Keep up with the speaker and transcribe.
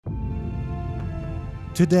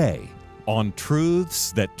Today on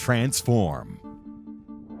Truths That Transform.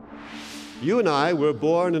 You and I were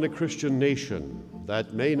born in a Christian nation.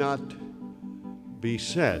 That may not be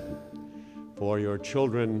said for your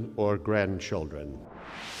children or grandchildren.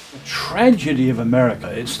 The tragedy of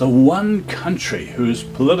America, it's the one country whose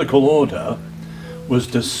political order was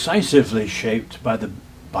decisively shaped by the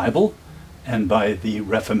Bible and by the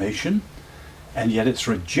Reformation, and yet it's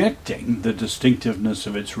rejecting the distinctiveness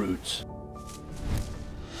of its roots.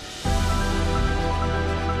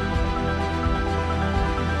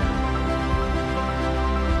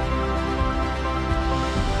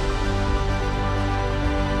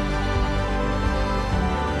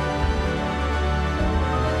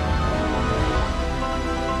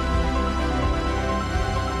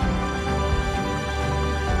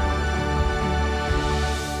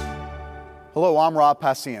 Hello, I'm Rob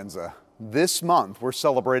Pacienza. This month, we're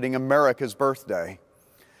celebrating America's birthday.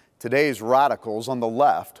 Today's radicals on the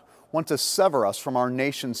left want to sever us from our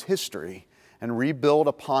nation's history and rebuild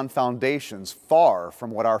upon foundations far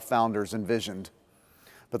from what our founders envisioned.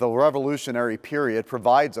 But the revolutionary period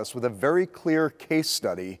provides us with a very clear case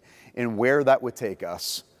study in where that would take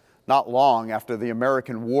us. Not long after the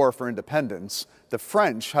American War for Independence, the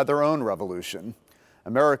French had their own revolution.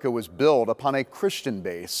 America was built upon a Christian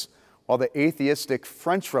base, while the atheistic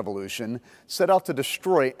French Revolution set out to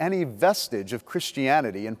destroy any vestige of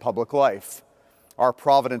Christianity in public life. Our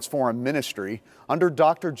Providence Forum ministry, under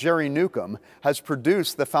Dr. Jerry Newcomb, has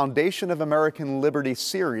produced the Foundation of American Liberty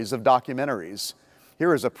series of documentaries.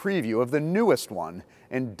 Here is a preview of the newest one,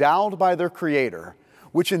 Endowed by Their Creator,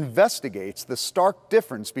 which investigates the stark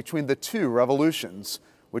difference between the two revolutions,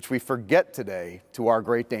 which we forget today to our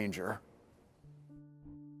great danger.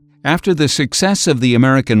 After the success of the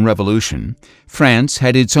American Revolution, France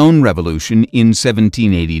had its own revolution in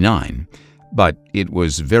 1789, but it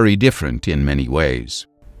was very different in many ways.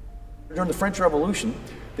 During the French Revolution,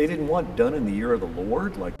 they didn't want done in the year of the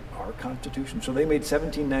Lord, like our Constitution, so they made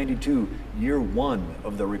 1792 year one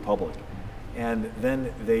of the Republic. And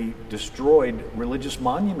then they destroyed religious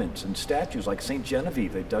monuments and statues like St.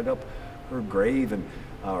 Genevieve. They dug up her grave, and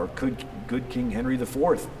or good King Henry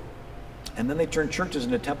IV. And then they turned churches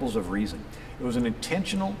into temples of reason. It was an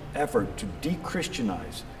intentional effort to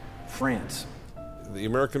de-Christianize France. The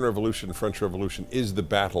American Revolution, French Revolution, is the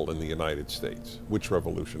battle in the United States. Which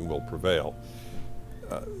revolution will prevail?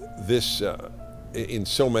 In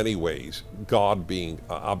so many ways, God being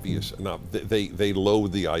obvious enough, they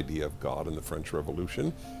loathe the idea of God in the French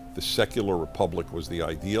Revolution. The secular republic was the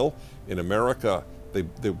ideal. In America, they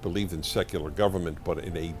believed in secular government, but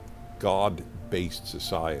in a God-based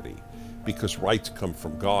society, because rights come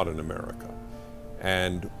from God in America.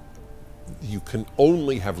 And you can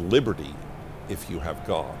only have liberty if you have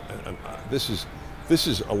God. And this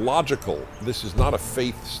is a logical, this is not a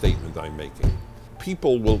faith statement I'm making.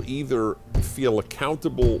 People will either feel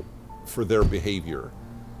accountable for their behavior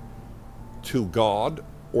to God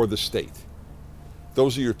or the state.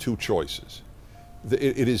 Those are your two choices.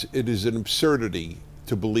 It is an absurdity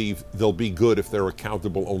to believe they'll be good if they're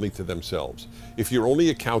accountable only to themselves. If you're only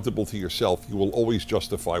accountable to yourself, you will always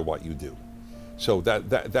justify what you do. So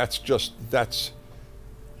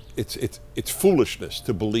it's foolishness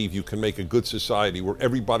to believe you can make a good society where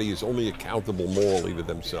everybody is only accountable morally to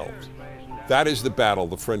themselves. That is the battle,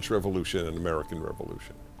 the French Revolution and American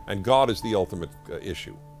Revolution. And God is the ultimate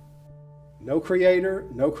issue. No creator,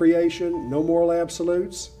 no creation, no moral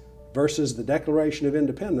absolutes versus the Declaration of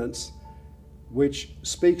Independence, which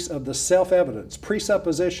speaks of the self-evidence,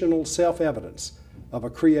 presuppositional self-evidence of a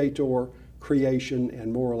creator, creation,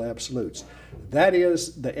 and moral absolutes. That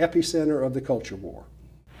is the epicenter of the culture war.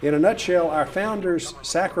 In a nutshell, our founders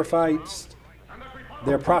sacrificed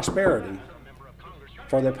their prosperity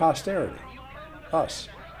for their posterity, us.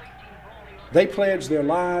 They pledged their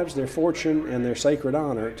lives, their fortune, and their sacred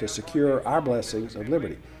honor to secure our blessings of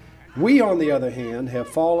liberty. We, on the other hand, have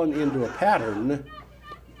fallen into a pattern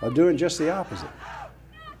of doing just the opposite.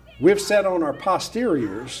 We've set on our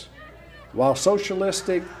posteriors while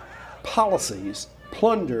socialistic policies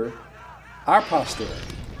plunder our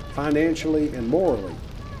posterity, financially and morally,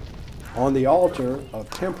 on the altar of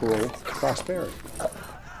temporal prosperity.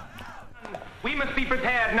 We must be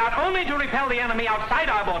prepared not only to repel the enemy outside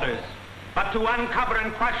our borders, but to uncover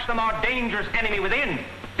and crush the more dangerous enemy within.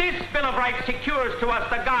 This Bill of Rights secures to us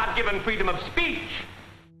the God-given freedom of speech.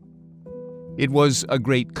 It was a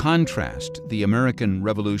great contrast, the American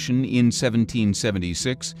Revolution in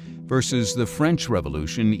 1776 versus the French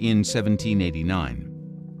Revolution in 1789.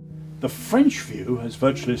 The French view has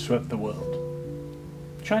virtually swept the world.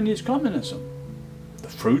 Chinese communism, the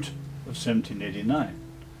fruit of 1789.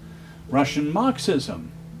 Russian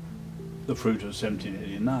Marxism, the fruit of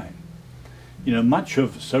 1789. You know, much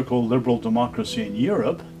of so-called liberal democracy in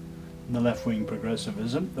Europe, the left-wing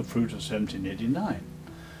progressivism, the fruit of 1789.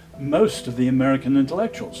 Most of the American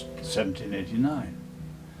intellectuals, 1789.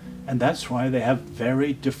 And that's why they have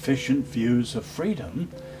very deficient views of freedom.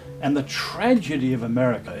 And the tragedy of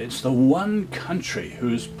America, it's the one country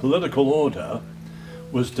whose political order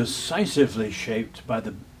was decisively shaped by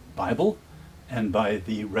the Bible and by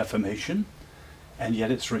the Reformation, and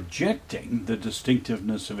yet it's rejecting the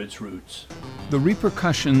distinctiveness of its roots. The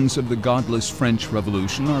repercussions of the godless French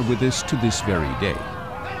Revolution are with us to this very day.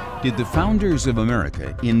 Did the founders of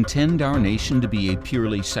America intend our nation to be a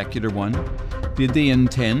purely secular one? Did they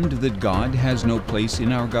intend that God has no place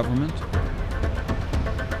in our government?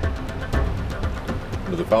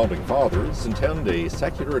 The founding fathers intend a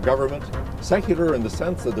secular government, secular in the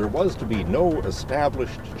sense that there was to be no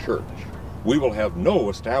established church. We will have no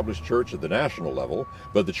established church at the national level,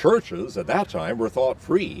 but the churches at that time were thought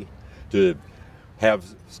free to have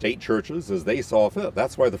state churches as they saw fit.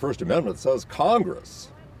 That's why the First Amendment says Congress.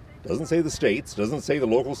 Doesn't say the states, doesn't say the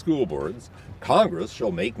local school boards. Congress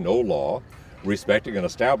shall make no law respecting an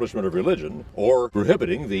establishment of religion or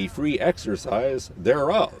prohibiting the free exercise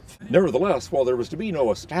thereof. Nevertheless, while there was to be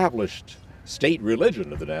no established state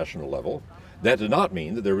religion at the national level, that did not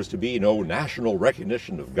mean that there was to be no national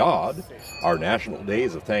recognition of God. Our national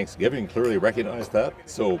days of Thanksgiving clearly recognize that.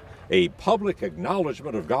 So a public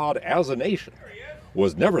acknowledgement of God as a nation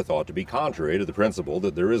was never thought to be contrary to the principle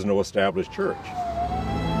that there is no established church.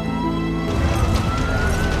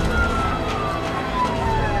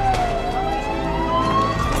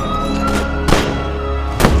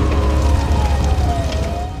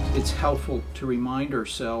 It's helpful to remind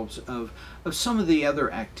ourselves of some of the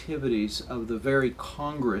other activities of the very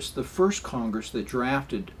Congress, the first Congress that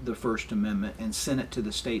drafted the First Amendment and sent it to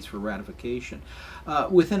the states for ratification.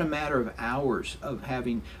 Within a matter of hours of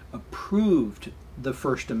having approved the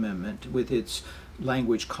First Amendment with its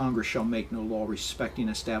language, Congress shall make no law respecting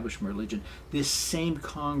establishment religion, this same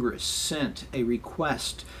Congress sent a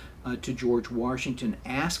request to George Washington,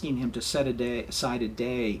 asking him to set aside a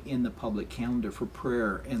day in the public calendar for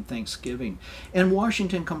prayer and thanksgiving. And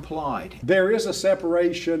Washington complied. There is a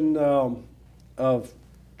separation of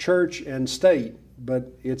church and state,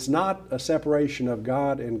 but it's not a separation of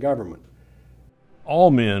God and government.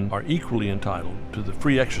 All men are equally entitled to the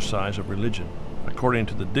free exercise of religion, according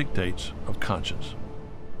to the dictates of conscience.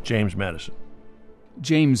 James Madison.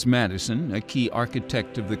 James Madison, a key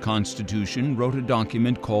architect of the Constitution, wrote a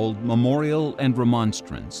document called Memorial and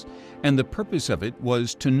Remonstrance, and the purpose of it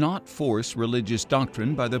was to not force religious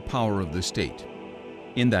doctrine by the power of the state.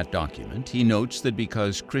 In that document, he notes that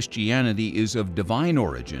because Christianity is of divine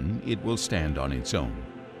origin, it will stand on its own.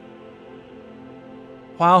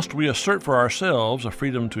 Whilst we assert for ourselves a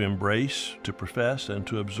freedom to embrace, to profess, and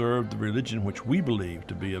to observe the religion which we believe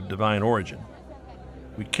to be of divine origin,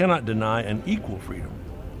 we cannot deny an equal freedom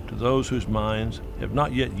to those whose minds have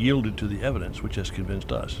not yet yielded to the evidence which has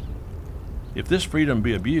convinced us. If this freedom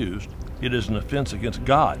be abused, it is an offense against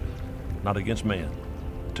God, not against man.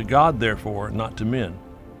 To God, therefore, not to men,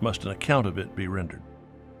 must an account of it be rendered.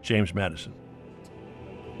 James Madison.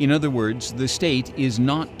 In other words, the state is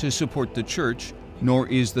not to support the church, nor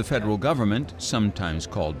is the federal government, sometimes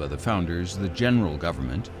called by the founders the general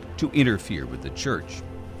government, to interfere with the church.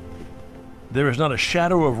 There is not a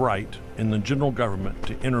shadow of right in the general government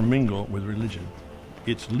to intermingle with religion.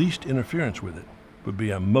 Its least interference with it would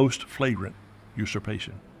be a most flagrant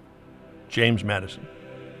usurpation. James Madison.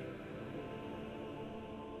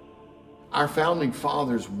 Our founding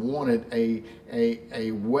fathers wanted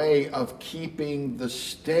a way of keeping the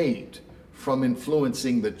state from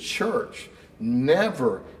influencing the church,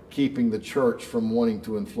 never keeping the church from wanting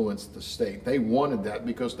to influence the state. They wanted that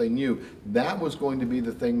because they knew that was going to be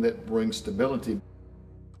the thing that brings stability.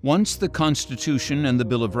 Once the Constitution and the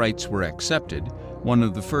Bill of Rights were accepted, one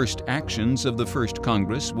of the first actions of the first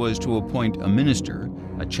Congress was to appoint a minister,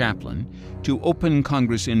 a chaplain, to open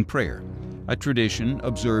Congress in prayer, a tradition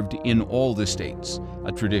observed in all the states,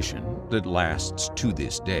 a tradition that lasts to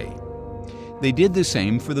this day. They did the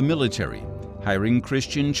same for the military, hiring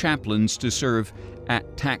Christian chaplains to serve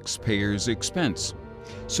at taxpayers' expense,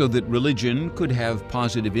 so that religion could have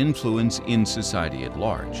positive influence in society at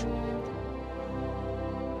large.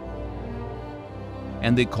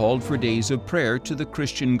 And they called for days of prayer to the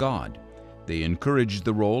Christian God. They encouraged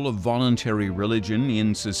the role of voluntary religion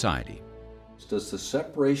in society. Does the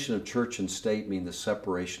separation of church and state mean the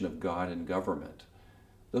separation of God and government?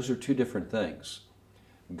 Those are two different things.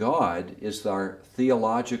 God is our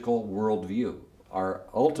theological worldview, our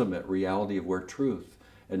ultimate reality of where truth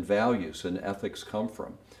and values and ethics come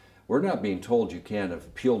from. We're not being told you can't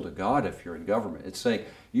appeal to God if you're in government. It's saying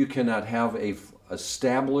you cannot have a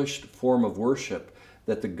established form of worship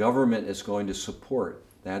that the government is going to support.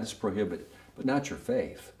 That is prohibited, but not your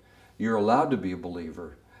faith. You're allowed to be a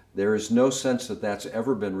believer. There is no sense that that's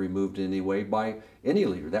ever been removed in any way by any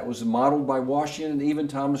leader. That was modeled by Washington and even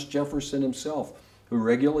Thomas Jefferson himself, who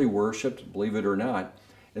regularly worshiped, believe it or not,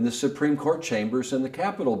 in the Supreme Court chambers in the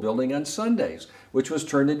Capitol building on Sundays, which was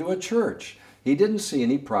turned into a church. He didn't see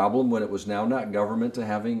any problem when it was now not government to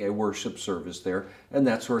having a worship service there, and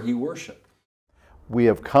that's where he worshiped. We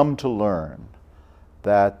have come to learn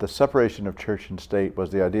that the separation of church and state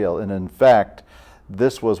was the ideal, and in fact,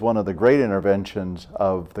 this was one of the great interventions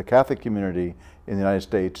of the Catholic community in the United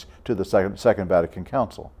States to the Second Vatican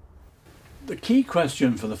Council. The key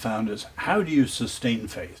question for the founders: how do you sustain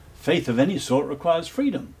faith? Faith of any sort requires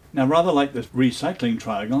freedom. Now, rather like the recycling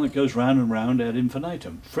triangle, it goes round and round ad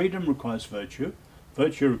infinitum. Freedom requires virtue,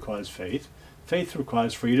 virtue requires faith, faith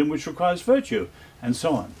requires freedom, which requires virtue, and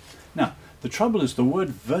so on. Now, the trouble is the word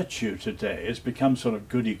virtue today has become sort of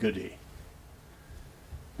goody-goody.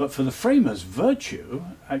 But for the framers, virtue,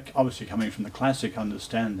 obviously coming from the classic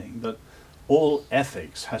understanding that all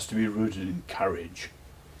ethics has to be rooted in courage.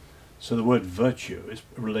 So the word virtue is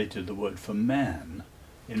related to the word for man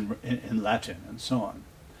in Latin and so on.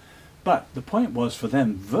 But the point was, for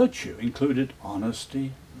them, virtue included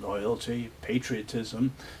honesty, loyalty,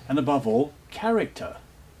 patriotism, and above all, character,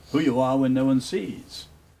 who you are when no one sees.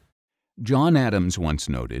 John Adams once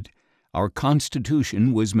noted, "Our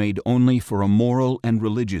Constitution was made only for a moral and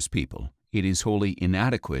religious people. It is wholly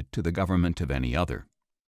inadequate to the government of any other."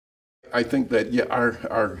 I think that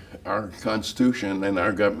our Constitution and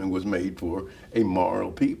our government was made for a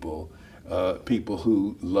moral people, people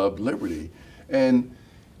who love liberty, and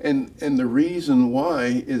the reason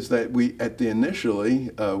why is that we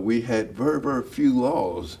had very few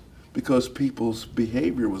laws because people's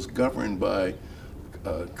behavior was governed by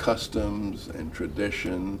customs and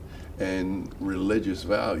tradition and religious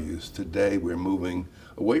values. Today we're moving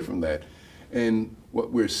away from that. And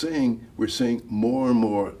what we're seeing more and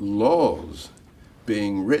more laws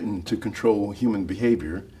being written to control human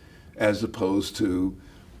behavior as opposed to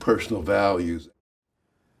personal values.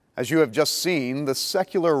 As you have just seen, the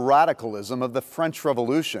secular radicalism of the French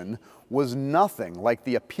Revolution was nothing like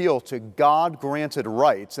the appeal to God-granted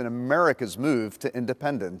rights in America's move to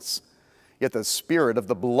independence. Yet the spirit of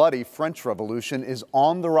the bloody French Revolution is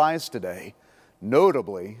on the rise today,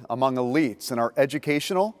 notably among elites in our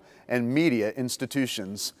educational and media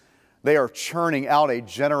institutions. They are churning out a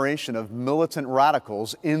generation of militant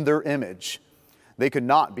radicals in their image. They could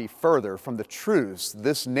not be further from the truths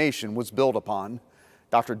this nation was built upon.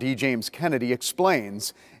 Dr. D. James Kennedy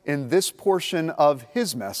explains in this portion of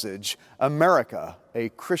his message, America, a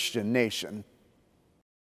Christian Nation.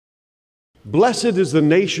 Blessed is the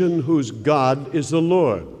nation whose God is the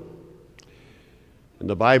Lord. And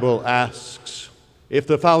the Bible asks, if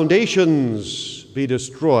the foundations be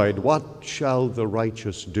destroyed, what shall the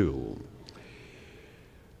righteous do?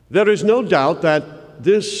 There is no doubt that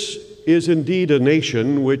this is indeed a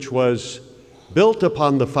nation which was built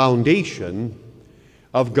upon the foundation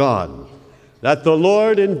of God, that the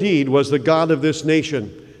Lord indeed was the God of this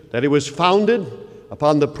nation, that it was founded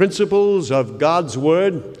upon the principles of God's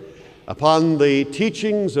Word, upon the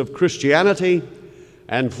teachings of Christianity,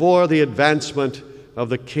 and for the advancement of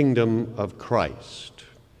the kingdom of Christ.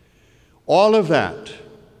 All of that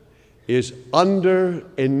is under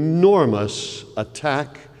enormous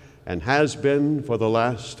attack and has been for the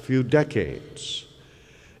last few decades.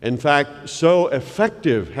 In fact, so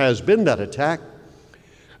effective has been that attack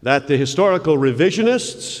that the historical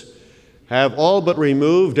revisionists have all but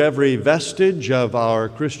removed every vestige of our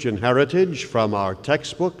Christian heritage from our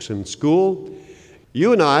textbooks in school.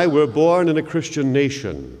 You and I were born in a Christian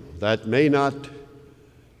nation. That may not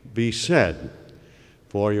be said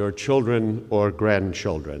for your children or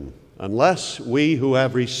grandchildren, unless we who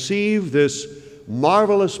have received this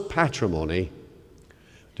marvelous patrimony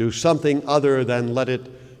do something other than let it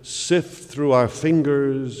sift through our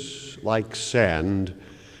fingers like sand,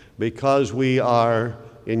 because we are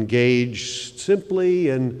engaged simply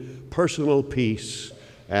in personal peace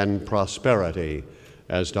and prosperity,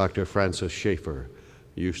 as Dr. Francis Schaeffer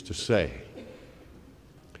used to say.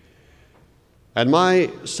 And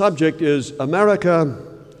my subject is America,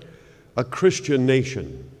 a Christian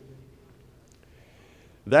nation.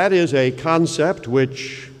 That is a concept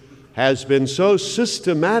which has been so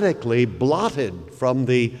systematically blotted from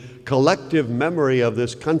the collective memory of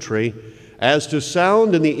this country as to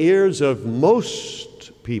sound in the ears of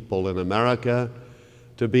most people in America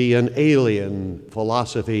to be an alien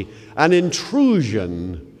philosophy, an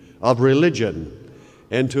intrusion of religion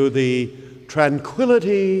into the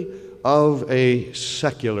tranquility of a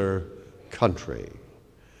secular country.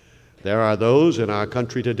 There are those in our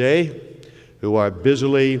country today who are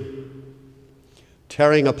busily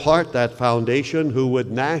tearing apart that foundation, who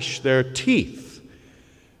would gnash their teeth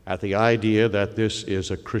at the idea that this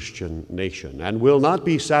is a Christian nation, and will not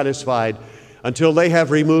be satisfied until they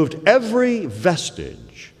have removed every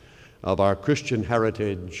vestige of our Christian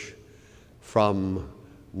heritage from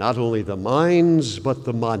not only the minds but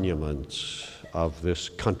the monuments of this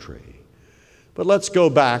country. But let's go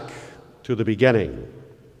back to the beginning,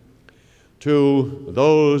 to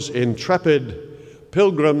those intrepid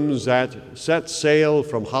pilgrims that set sail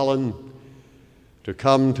from Holland to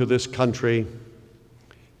come to this country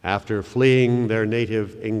after fleeing their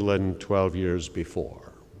native England 12 years before.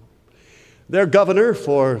 Their governor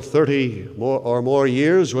for 30 or more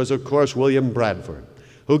years was, of course, William Bradford,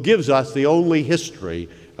 who gives us the only history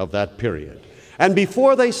of that period. And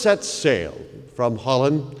before they set sail from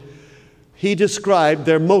Holland, he described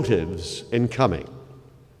their motives in coming.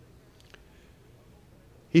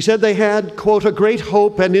 He said they had, quote, a great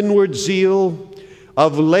hope and inward zeal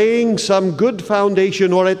of laying some good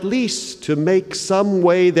foundation, or at least to make some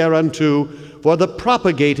way thereunto for the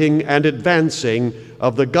propagating and advancing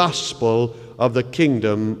of the gospel of the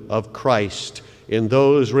kingdom of Christ in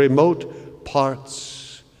those remote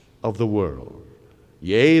parts of the world.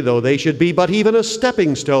 Yea, though they should be but even a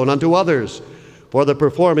stepping stone unto others for the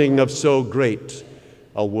performing of so great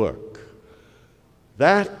a work.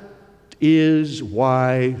 That is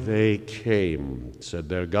why they came, said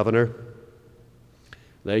their governor.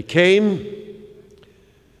 They came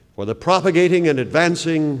for the propagating and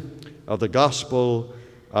advancing of the gospel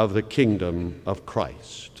of the kingdom of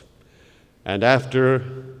Christ. And after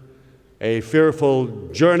a fearful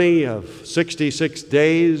journey of 66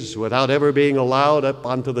 days without ever being allowed up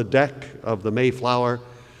onto the deck of the Mayflower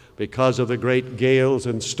because of the great gales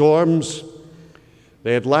and storms,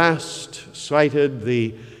 they at last sighted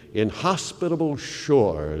the inhospitable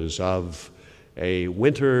shores of a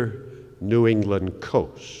winter New England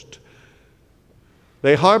coast.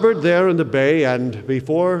 They harbored there in the bay, and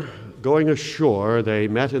before going ashore, they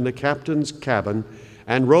met in the captain's cabin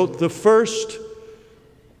and wrote the first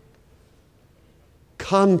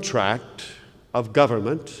contract of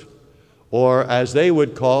government, or as they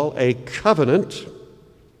would call a covenant,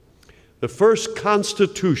 the first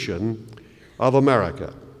Constitution of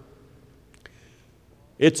America.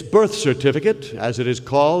 Its birth certificate, as it is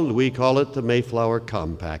called, we call it the Mayflower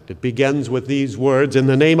Compact. It begins with these words, "In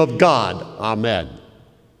the name of God, Amen."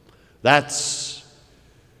 That's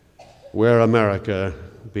where America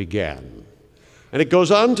began. And it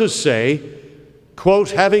goes on to say,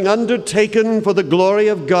 quote, "Having undertaken for the glory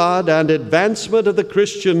of God and advancement of the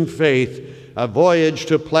Christian faith a voyage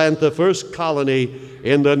to plant the first colony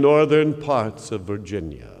in the northern parts of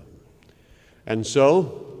Virginia." And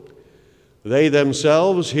so, they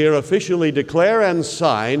themselves here officially declare and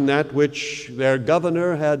sign that which their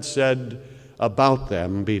governor had said about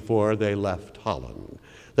them before they left Holland,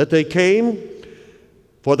 that they came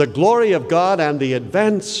for the glory of God and the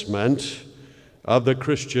advancement of the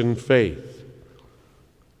Christian faith.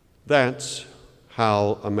 That's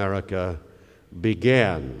how America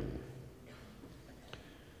began.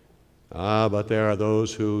 But there are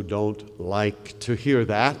those who don't like to hear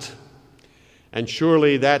that. And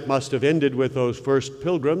surely that must have ended with those first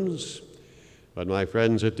pilgrims. But my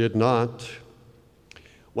friends, it did not.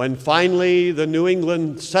 When finally the New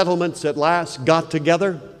England settlements at last got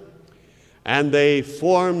together and they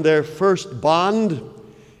formed their first bond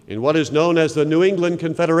in what is known as the New England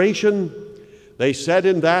Confederation, they said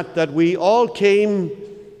in that we all came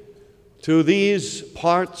to these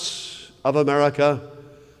parts of America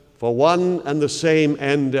for one and the same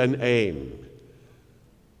end and aim: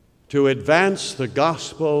 to advance the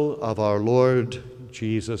gospel of our Lord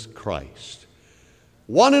Jesus Christ.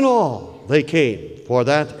 One and all, they came for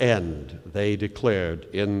that end, they declared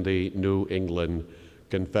in the New England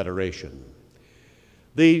Confederation.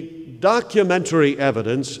 The documentary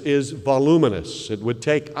evidence is voluminous. It would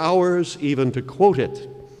take hours even to quote it.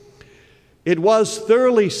 It was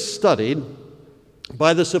thoroughly studied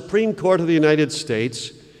by the Supreme Court of the United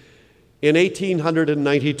States in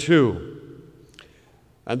 1892.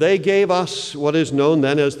 And they gave us what is known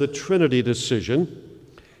then as the Trinity decision.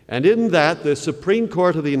 And in that, the Supreme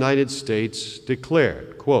Court of the United States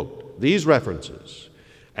declared, quote, "These references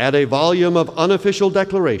add a volume of unofficial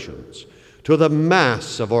declarations to the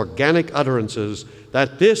mass of organic utterances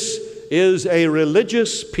that this is a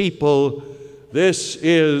religious people, this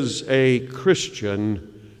is a Christian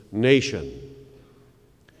nation.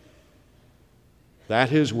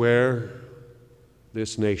 That is where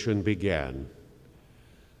this nation began.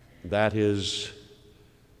 That is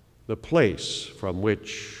the place from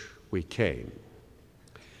which we came.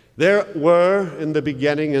 There were in the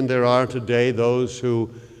beginning, and there are today, those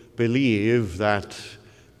who believe that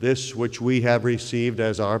this which we have received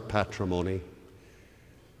as our patrimony,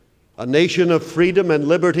 a nation of freedom and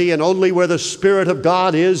liberty, and only where the Spirit of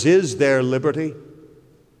God is there liberty.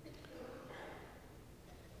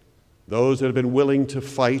 Those that have been willing to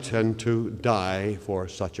fight and to die for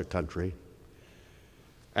such a country.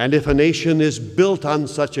 And if a nation is built on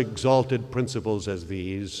such exalted principles as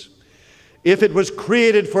these, if it was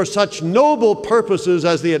created for such noble purposes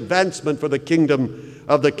as the advancement for the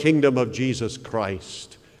kingdom of Jesus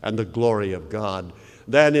Christ and the glory of God,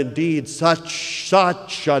 then indeed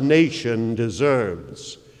such a nation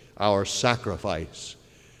deserves our sacrifice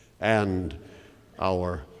and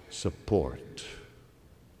our support.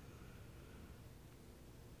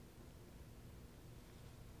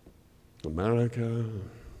 America,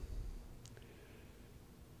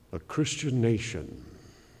 a Christian nation,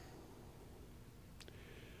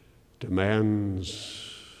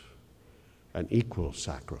 demands an equal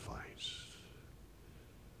sacrifice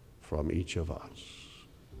from each of us.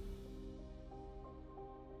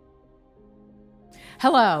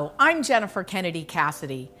 Hello, I'm Jennifer Kennedy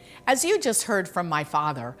Cassidy. As you just heard from my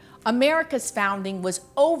father, America's founding was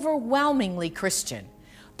overwhelmingly Christian.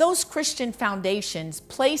 Those Christian foundations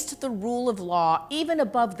placed the rule of law even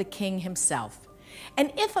above the king himself.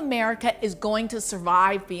 And if America is going to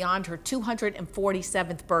survive beyond her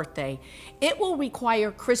 247th birthday, it will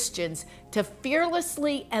require Christians to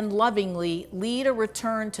fearlessly and lovingly lead a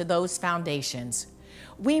return to those foundations.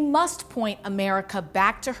 We must point America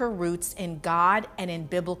back to her roots in God and in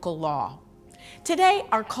biblical law. Today,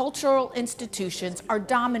 our cultural institutions are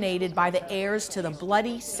dominated by the heirs to the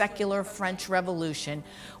bloody, secular French Revolution,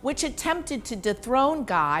 which attempted to dethrone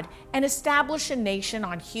God and establish a nation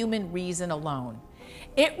on human reason alone.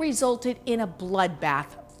 It resulted in a bloodbath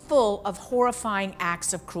full of horrifying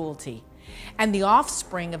acts of cruelty, and the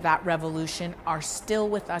offspring of that revolution are still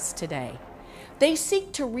with us today. They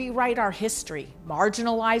seek to rewrite our history,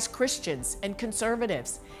 marginalize Christians and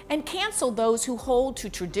conservatives, and cancel those who hold to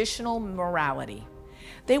traditional morality.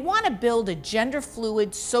 They want to build a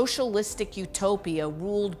gender-fluid, socialistic utopia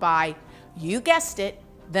ruled by, you guessed it,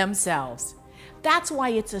 themselves. That's why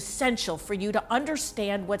it's essential for you to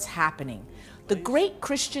understand what's happening. The great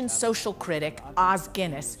Christian social critic, Os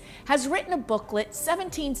Guinness, has written a booklet,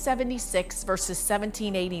 1776 versus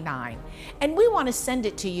 1789, and we want to send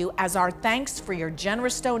it to you as our thanks for your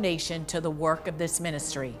generous donation to the work of this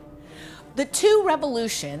ministry. The two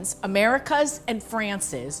revolutions, America's and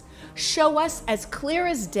France's, show us as clear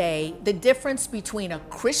as day the difference between a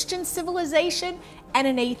Christian civilization and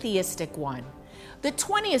an atheistic one. The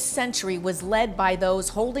 20th century was led by those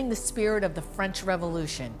holding the spirit of the French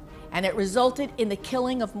Revolution, and it resulted in the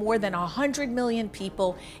killing of more than 100 million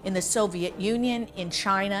people in the Soviet Union, in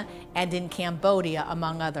China, and in Cambodia,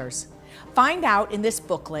 among others. Find out in this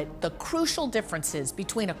booklet the crucial differences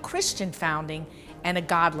between a Christian founding and a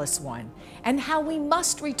godless one, and how we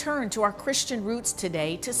must return to our Christian roots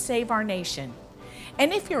today to save our nation.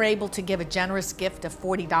 And if you're able to give a generous gift of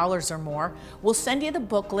 $40 or more, we'll send you the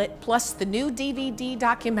booklet plus the new DVD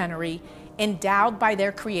documentary, Endowed by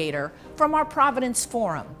Their Creator, from our Providence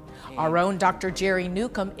Forum. Our own Dr. Jerry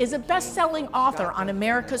Newcomb is a best-selling author on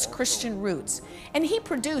America's Christian roots, and he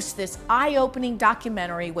produced this eye-opening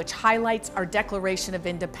documentary which highlights our Declaration of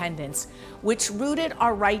Independence, which rooted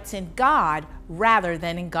our rights in God rather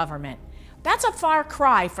than in government. That's a far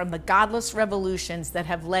cry from the godless revolutions that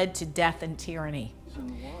have led to death and tyranny.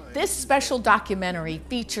 This special documentary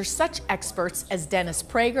features such experts as Dennis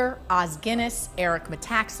Prager, Os Guinness, Eric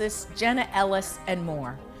Metaxas, Jenna Ellis, and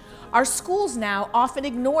more. Our schools now often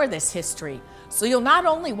ignore this history, so you'll not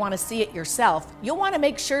only want to see it yourself, you'll want to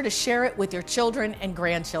make sure to share it with your children and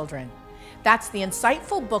grandchildren. That's the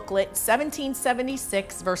insightful booklet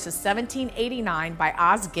 1776 versus 1789 by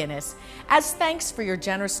Os Guinness as thanks for your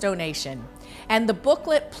generous donation, and the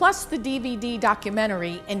booklet plus the DVD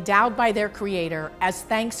documentary Endowed by Their Creator as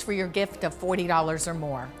thanks for your gift of $40 or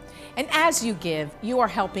more. And as you give, you are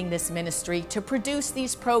helping this ministry to produce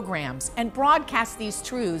these programs and broadcast these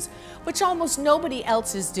truths, which almost nobody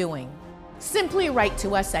else is doing. Simply write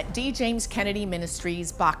to us at D. James Kennedy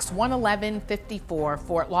Ministries, Box 11154,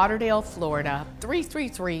 Fort Lauderdale, Florida,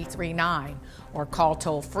 33339, or call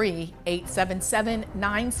toll-free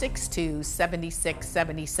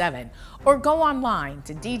 877-962-7677, or go online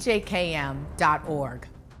to djkm.org.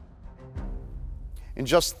 In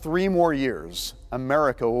just 3 more years,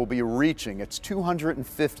 America will be reaching its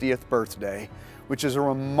 250th birthday, which is a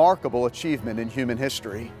remarkable achievement in human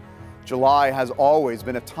history. July has always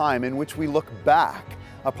been a time in which we look back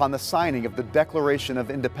upon the signing of the Declaration of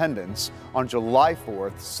Independence on July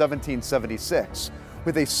 4th, 1776,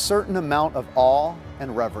 with a certain amount of awe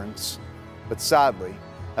and reverence. But sadly,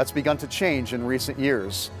 that's begun to change in recent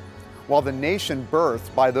years. While the nation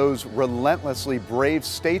birthed by those relentlessly brave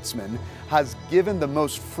statesmen has given the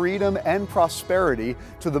most freedom and prosperity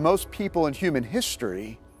to the most people in human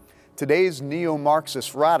history, today's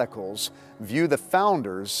neo-Marxist radicals view the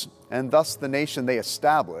founders, and thus the nation they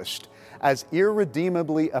established, as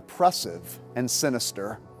irredeemably oppressive and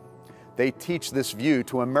sinister. They teach this view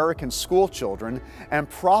to American school children and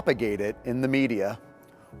propagate it in the media.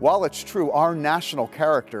 While it's true our national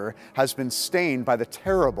character has been stained by the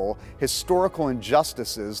terrible historical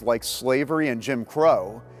injustices like slavery and Jim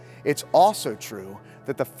Crow, it's also true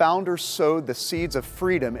that the founders sowed the seeds of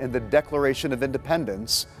freedom in the Declaration of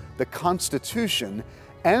Independence, the Constitution,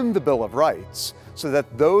 and the Bill of Rights, so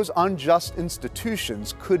that those unjust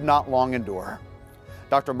institutions could not long endure.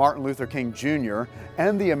 Dr. Martin Luther King Jr.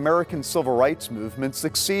 and the American Civil Rights Movement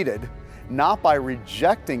succeeded, not by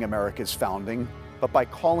rejecting America's founding, but by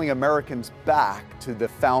calling Americans back to the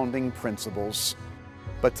founding principles.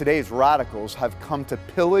 But today's radicals have come to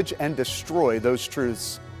pillage and destroy those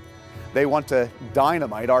truths. They want to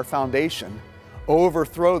dynamite our foundation,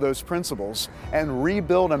 overthrow those principles, and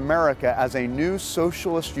rebuild America as a new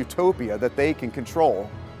socialist utopia that they can control.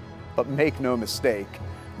 But make no mistake,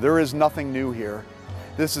 there is nothing new here.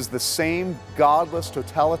 This is the same godless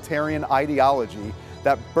totalitarian ideology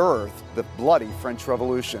that birthed the bloody French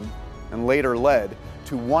Revolution and later led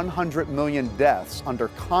to 100 million deaths under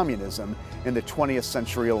communism in the 20th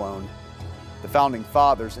century alone. The Founding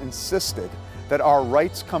Fathers insisted that our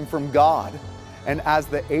rights come from God, and as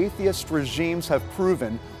the atheist regimes have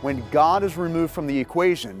proven, when God is removed from the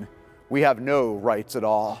equation, we have no rights at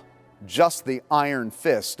all, just the iron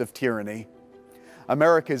fist of tyranny.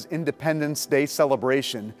 America's Independence Day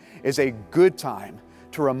celebration is a good time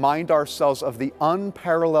to remind ourselves of the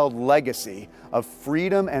unparalleled legacy of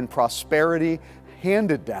freedom and prosperity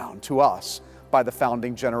handed down to us by the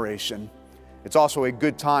founding generation. It's also a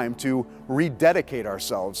good time to rededicate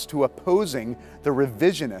ourselves to opposing the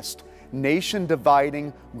revisionist,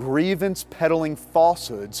 nation-dividing, grievance-peddling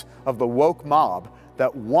falsehoods of the woke mob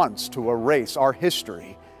that wants to erase our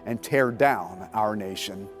history and tear down our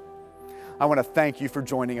nation. I want to thank you for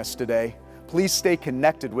joining us today. Please stay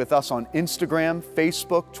connected with us on Instagram,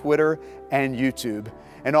 Facebook, Twitter, and YouTube.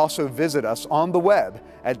 And also visit us on the web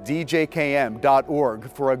at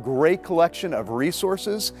djkm.org for a great collection of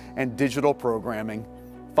resources and digital programming.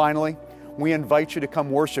 Finally, we invite you to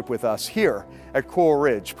come worship with us here at Coral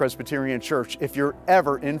Ridge Presbyterian Church if you're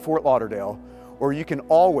ever in Fort Lauderdale, or you can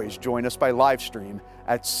always join us by live stream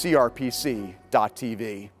at crpc.tv.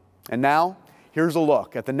 And now, here's a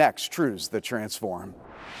look at the next Truths That Transform.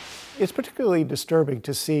 It's particularly disturbing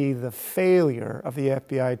to see the failure of the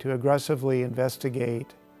FBI to aggressively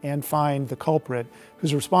investigate and find the culprit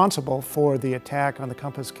who's responsible for the attack on the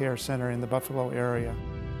Compass Care Center in the Buffalo area.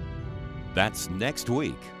 That's next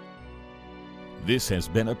week. This has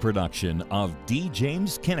been a production of D.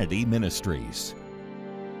 James Kennedy Ministries.